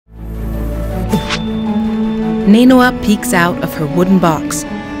Nainoa peeks out of her wooden box,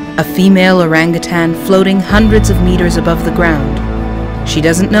 a female orangutan floating hundreds of meters above the ground. She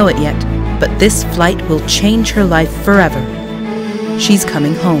doesn't know it yet, but this flight will change her life forever. She's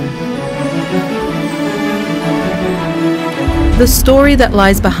coming home. The story that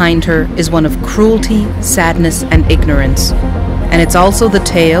lies behind her is one of cruelty, sadness, and ignorance. And it's also the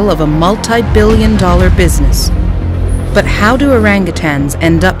tale of a multi-billion-dollar business. But how do orangutans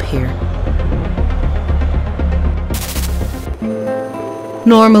end up here?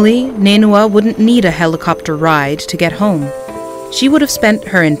 Normally, Nainoa wouldn't need a helicopter ride to get home. She would have spent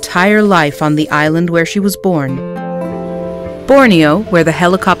her entire life on the island where she was born. Borneo, where the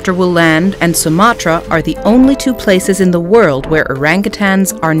helicopter will land, and Sumatra are the only two places in the world where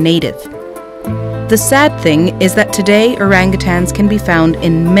orangutans are native. The sad thing is that today orangutans can be found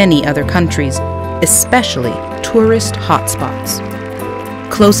in many other countries, especially tourist hotspots.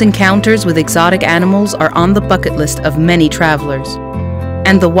 Close encounters with exotic animals are on the bucket list of many travelers.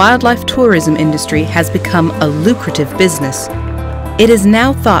 And the wildlife tourism industry has become a lucrative business. It is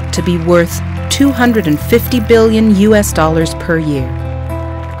now thought to be worth $250 billion per year.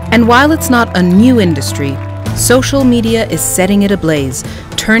 And while it's not a new industry, social media is setting it ablaze,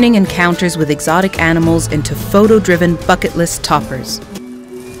 turning encounters with exotic animals into photo-driven bucket list toppers.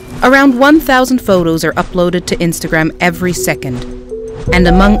 Around 1,000 photos are uploaded to Instagram every second. And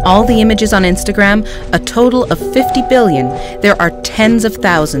among all the images on Instagram, a total of 50 billion, there are tens of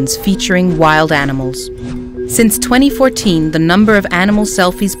thousands featuring wild animals. Since 2014, the number of animal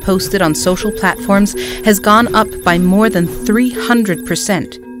selfies posted on social platforms has gone up by more than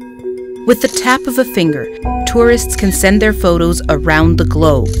 300%. With the tap of a finger, tourists can send their photos around the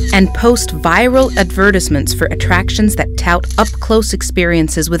globe and post viral advertisements for attractions that tout up-close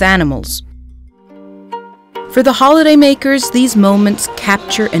experiences with animals. For the holidaymakers, these moments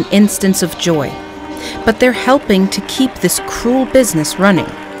capture an instance of joy, but they're helping to keep this cruel business running.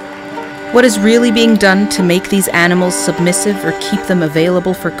 What is really being done to make these animals submissive or keep them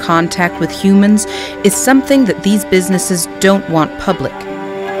available for contact with humans is something that these businesses don't want public.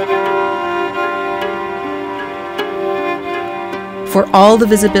 For all the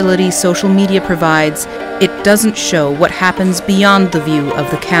visibility social media provides, it doesn't show what happens beyond the view of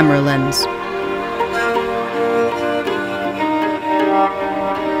the camera lens.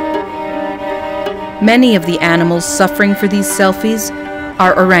 Many of the animals suffering for these selfies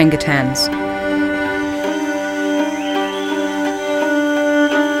are orangutans.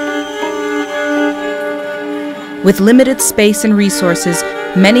 With limited space and resources,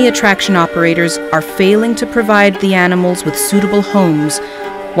 many attraction operators are failing to provide the animals with suitable homes,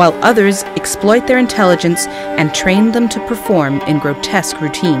 while others exploit their intelligence and train them to perform in grotesque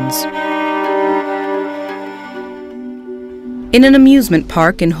routines. In an amusement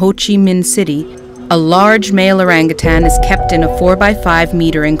park in Ho Chi Minh City, a large male orangutan is kept in a 4x5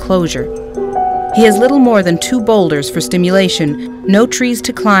 meter enclosure. He has little more than 2 boulders for stimulation, no trees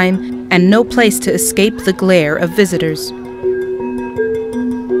to climb, and no place to escape the glare of visitors.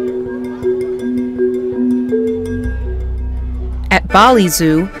 At Bali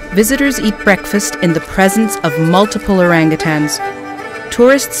Zoo, visitors eat breakfast in the presence of multiple orangutans.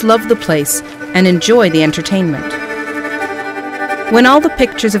 Tourists love the place and enjoy the entertainment. When all the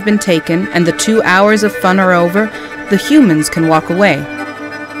pictures have been taken and the 2 hours of fun are over, the humans can walk away.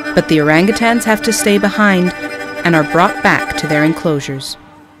 But the orangutans have to stay behind and are brought back to their enclosures.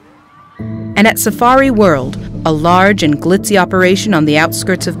 And at Safari World, a large and glitzy operation on the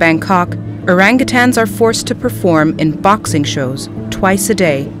outskirts of Bangkok, orangutans are forced to perform in boxing shows twice a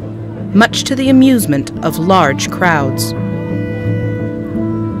day, much to the amusement of large crowds.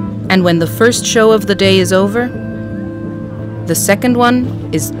 And when the first show of the day is over, the second one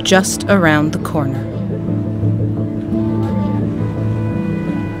is just around the corner.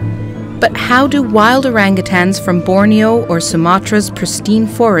 But how do wild orangutans from Borneo or Sumatra's pristine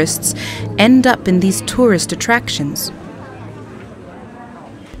forests end up in these tourist attractions?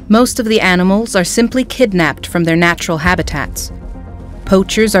 Most of the animals are simply kidnapped from their natural habitats.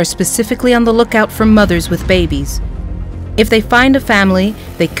 Poachers are specifically on the lookout for mothers with babies. If they find a family,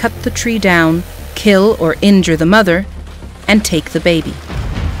 they cut the tree down, kill or injure the mother, and take the baby.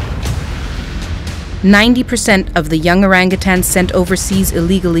 90% of the young orangutans sent overseas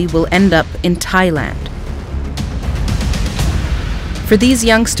illegally will end up in Thailand. For these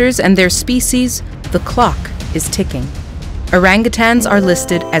youngsters and their species, the clock is ticking. Orangutans are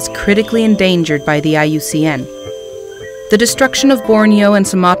listed as critically endangered by the IUCN. The destruction of Borneo and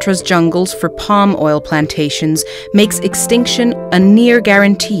Sumatra's jungles for palm oil plantations makes extinction a near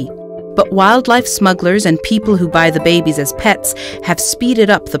guarantee. But wildlife smugglers and people who buy the babies as pets have speeded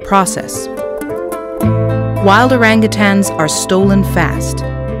up the process. Wild orangutans are stolen fast,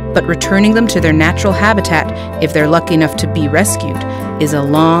 but returning them to their natural habitat, if they're lucky enough to be rescued, is a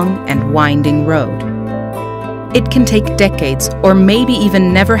long and winding road. It can take decades, or maybe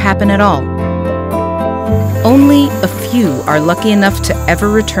even never happen at all. Only a few are lucky enough to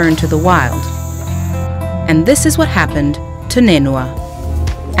ever return to the wild. And this is what happened to Nenua.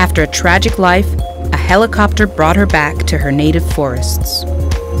 After a tragic life, a helicopter brought her back to her native forests.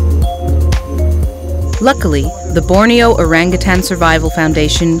 Luckily, the Borneo Orangutan Survival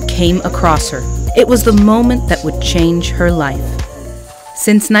Foundation came across her. It was the moment that would change her life.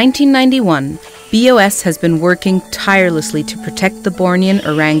 Since 1991, BOS has been working tirelessly to protect the Bornean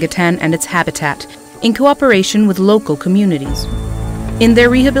orangutan and its habitat, in cooperation with local communities. In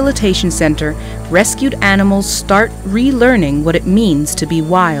their rehabilitation center, rescued animals start relearning what it means to be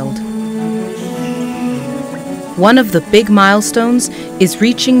wild. One of the big milestones is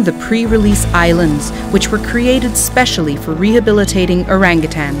reaching the pre-release islands, which were created specially for rehabilitating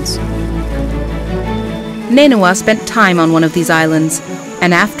orangutans. Nenua spent time on one of these islands,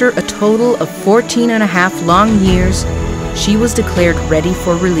 and after a total of 14.5 long years, she was declared ready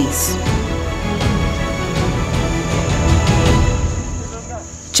for release.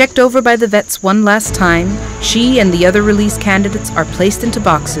 Checked over by the vets one last time, she and the other release candidates are placed into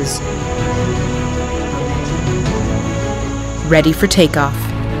boxes, ready for takeoff.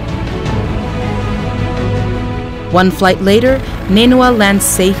 One flight later, Nenua lands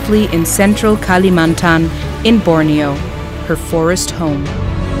safely in central Kalimantan in Borneo, her forest home.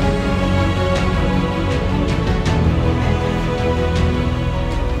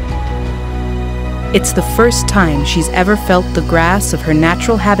 It's the first time she's ever felt the grass of her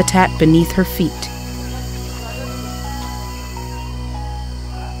natural habitat beneath her feet.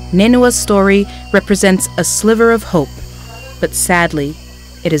 Nenua's story represents a sliver of hope, but sadly,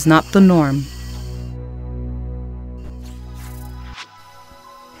 it is not the norm.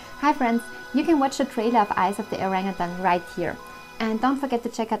 Hi friends, you can watch the trailer of Eyes of the Orangutan right here. And don't forget to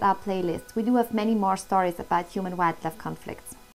check out our playlist. We do have many more stories about human-wildlife conflicts.